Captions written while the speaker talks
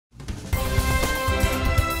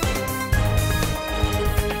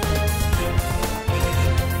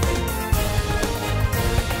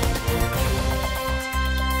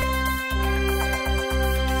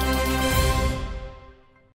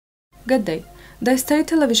Good day. The state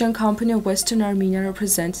television company of Western Armenia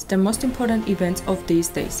represents the most important events of these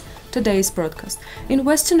days. Today's broadcast. In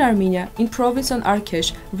Western Armenia, in province on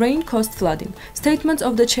Archesh, rain caused flooding. Statements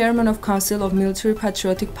of the chairman of Council of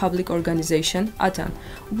Military-Patriotic Public Organization, ATAN.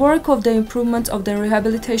 Work of the improvement of the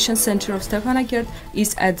rehabilitation center of Stepanakert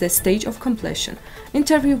is at the stage of completion.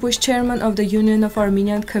 Interview with chairman of the Union of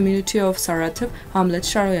Armenian Community of Saratov, Hamlet,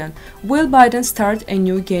 Sharoyan. Will Biden start a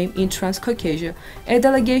new game in Transcaucasia? A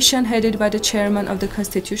delegation headed by the chairman of the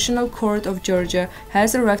Constitutional Court of Georgia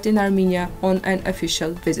has arrived in Armenia on an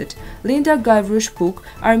official visit. Linda Gavrush's book,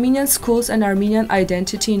 Armenian Schools and Armenian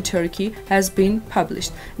Identity in Turkey, has been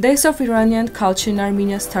published. Days of Iranian culture in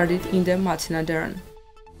Armenia started in the Matenadaran.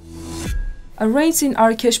 Rains in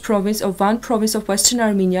Archesh province of one province of Western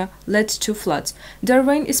Armenia led to floods. The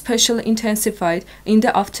rain especially intensified in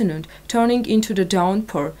the afternoon, turning into the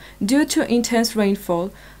downpour. Due to intense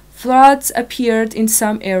rainfall, floods appeared in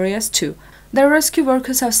some areas too. The rescue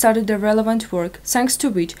workers have started the relevant work, thanks to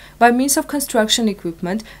which, by means of construction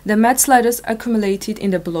equipment, the mudsliders accumulated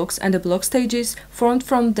in the blocks and the block stages formed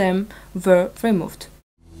from them were removed.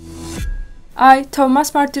 I,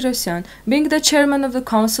 Thomas Martirosyan, being the chairman of the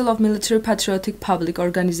Council of Military-Patriotic Public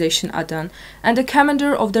Organization ATAN and the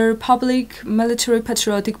commander of the Republic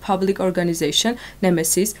Military-Patriotic Public Organization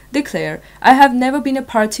Nemesis, declare, I have never been a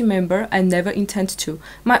party member and never intend to.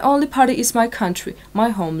 My only party is my country, my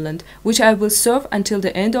homeland, which I will serve until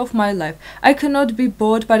the end of my life. I cannot be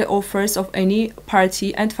bought by the offers of any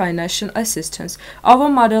party and financial assistance. Our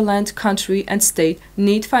motherland, country and state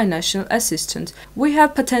need financial assistance. We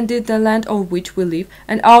have patented the land of which we live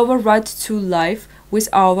and our right to life with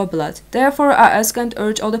our blood. Therefore, I ask and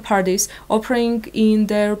urge all the parties operating in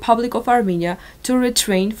the Republic of Armenia to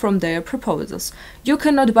refrain from their proposals. You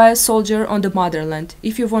cannot buy a soldier on the motherland.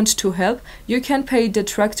 If you want to help, you can pay the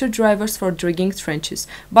tractor drivers for digging trenches,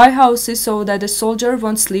 buy houses so that the soldier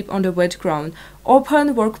won't sleep on the wet ground,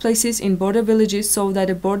 open workplaces in border villages so that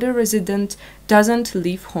the border resident doesn't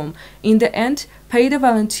leave home. In the end, pay the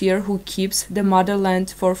volunteer who keeps the motherland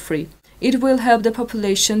for free. It will help the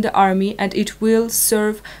population, the army, and it will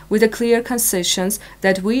serve with the clear concessions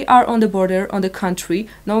that we are on the border on the country,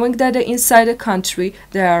 knowing that inside the country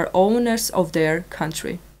they are owners of their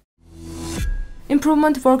country.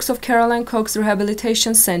 Improvement works of Caroline Koch's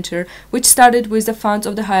Rehabilitation Center, which started with the funds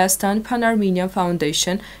of the Hayastan Pan-Armenian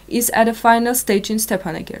Foundation, is at a final stage in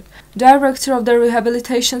Stepanakert. Director of the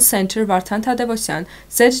Rehabilitation Center, Vartan Tadevosyan,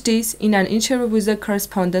 said this in an interview with the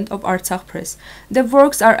correspondent of Artsakh Press. The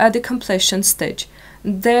works are at the completion stage.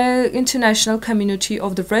 The international community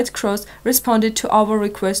of the Red Cross responded to our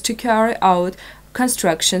request to carry out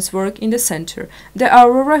constructions work in the center. The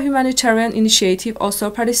Aurora Humanitarian Initiative also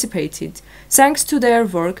participated. Thanks to their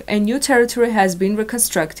work, a new territory has been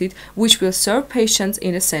reconstructed which will serve patients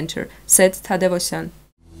in the center, said Tadevosyan.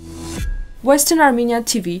 Western Armenia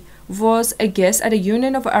TV was a guest at the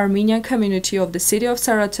Union of Armenian Community of the City of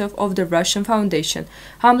Saratov of the Russian Foundation.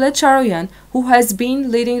 Hamlet Sharoyan, who has been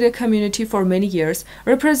leading the community for many years,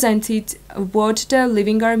 represented what the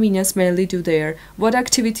living Armenians mainly do there, what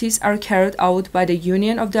activities are carried out by the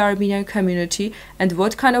Union of the Armenian Community, and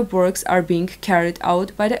what kind of works are being carried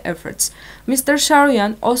out by the efforts. Mr.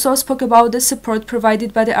 Sharoyan also spoke about the support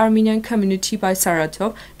provided by the Armenian community by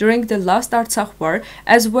Saratov during the last Artsakh War,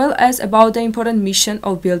 as well as about the important mission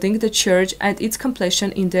of building the church and its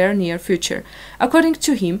completion in their near future. According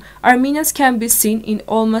to him, Armenians can be seen in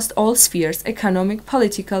almost all spheres, economic,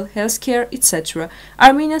 political, healthcare, etc.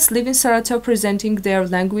 Armenians live in Saratov presenting their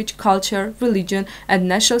language, culture, religion, and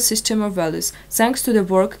national system of values, thanks to the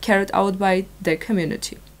work carried out by the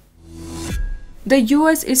community. The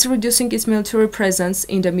US is reducing its military presence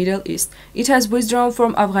in the Middle East. It has withdrawn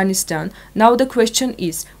from Afghanistan. Now the question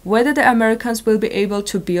is whether the Americans will be able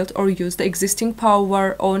to build or use the existing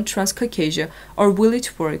power on Transcaucasia, or will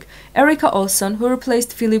it work? Erica Olson, who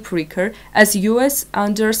replaced Philip Ricker as US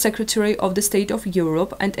Under-Secretary of the State of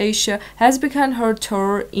Europe and Asia, has begun her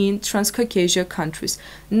tour in Transcaucasia countries.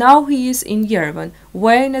 Now he is in Yerevan,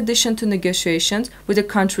 where in addition to negotiations with the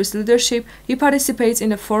country's leadership, he participates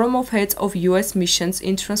in a forum of heads of US missions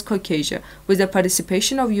in Transcaucasia, with the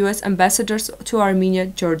participation of US ambassadors to Armenia,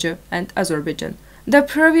 Georgia, and Azerbaijan. The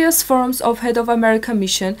previous forums of Head of America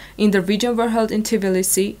mission in the region were held in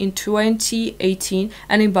Tbilisi in 2018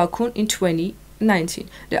 and in Baku in 2019.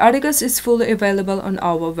 The article is fully available on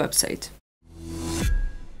our website.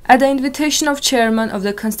 At the invitation of Chairman of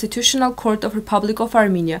the Constitutional Court of Republic of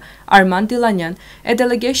Armenia, Arman Dilanyan, a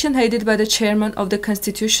delegation headed by the Chairman of the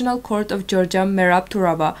Constitutional Court of Georgia, Merab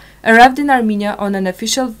Turava, arrived in Armenia on an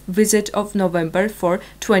official visit of November 4,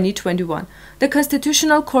 2021. The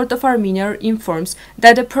Constitutional Court of Armenia informs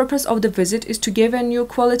that the purpose of the visit is to give a new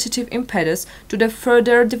qualitative impetus to the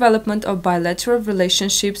further development of bilateral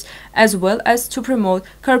relationships as well as to promote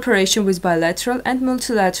cooperation with bilateral and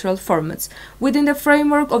multilateral formats. Within the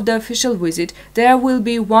framework of the official visit, there will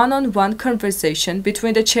be one-on-one conversation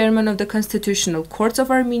between the chairman of the Constitutional Courts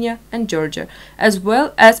of Armenia and Georgia, as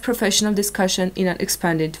well as professional discussion in an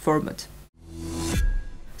expanded format.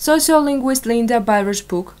 Sociolinguist Linda Barysh's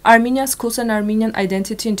book, Armenian Schools and Armenian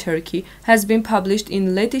Identity in Turkey, has been published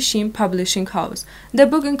in Letishim Publishing House. The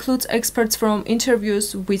book includes excerpts from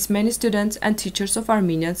interviews with many students and teachers of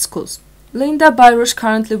Armenian schools. Linda Barysh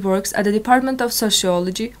currently works at the Department of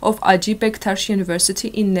Sociology of Hacı Bektaş University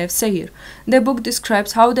in Nevşehir. The book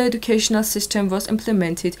describes how the educational system was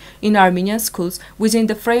implemented in Armenian schools within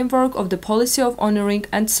the framework of the policy of honoring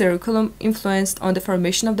and curriculum influenced on the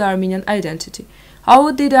formation of the Armenian identity.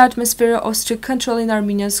 How did the atmosphere of strict control in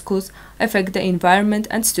Armenian schools affect the environment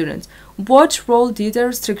and students? What role did the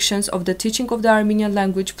restrictions of the teaching of the Armenian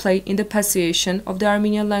language play in the passation of the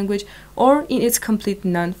Armenian language or in its complete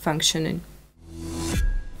non-functioning?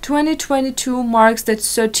 2022 marks the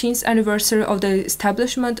 13th anniversary of the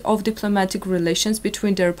establishment of diplomatic relations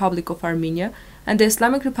between the Republic of Armenia and the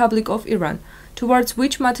Islamic Republic of Iran, towards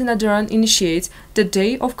which Matenadaran initiates the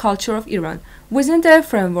Day of Culture of Iran. Within their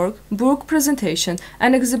framework, book presentation,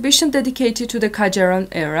 an exhibition dedicated to the Qajaran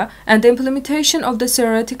era, and the implementation of the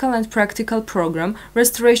theoretical and practical program,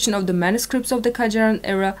 restoration of the manuscripts of the Qajaran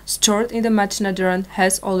era stored in the Matenadaran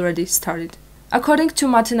has already started. According to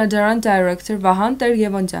Matenadaran director Vahan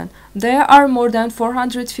Yerevan, there are more than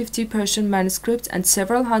 450 Persian manuscripts and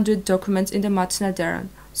several hundred documents in the Matenadaran.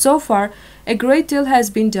 So far, a great deal has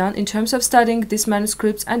been done in terms of studying these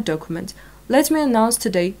manuscripts and documents. Let me announce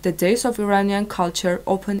today the Days of Iranian Culture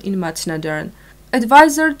open in Matenadaran.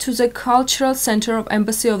 Advisor to the Cultural Center of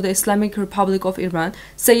Embassy of the Islamic Republic of Iran,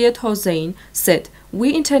 Sayed Hossein, said,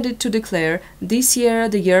 "We intended to declare this year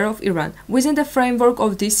the Year of Iran. Within the framework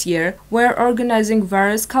of this year, we are organizing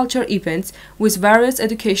various cultural events with various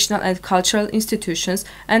educational and cultural institutions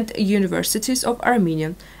and universities of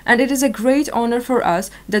Armenia. And it is a great honor for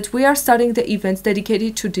us that we are starting the events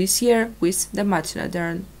dedicated to this year with the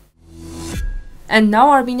Matenadaran." And now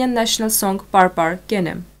Armenian national song Barbar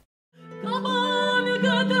Genem.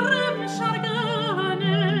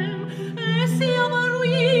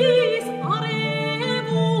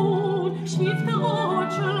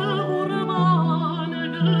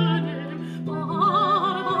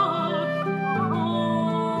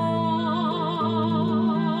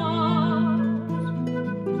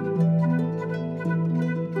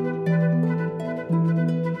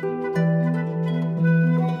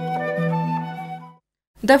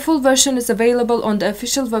 The full version is available on the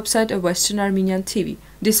official website of Western Armenian TV.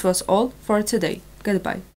 This was all for today.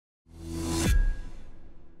 Goodbye.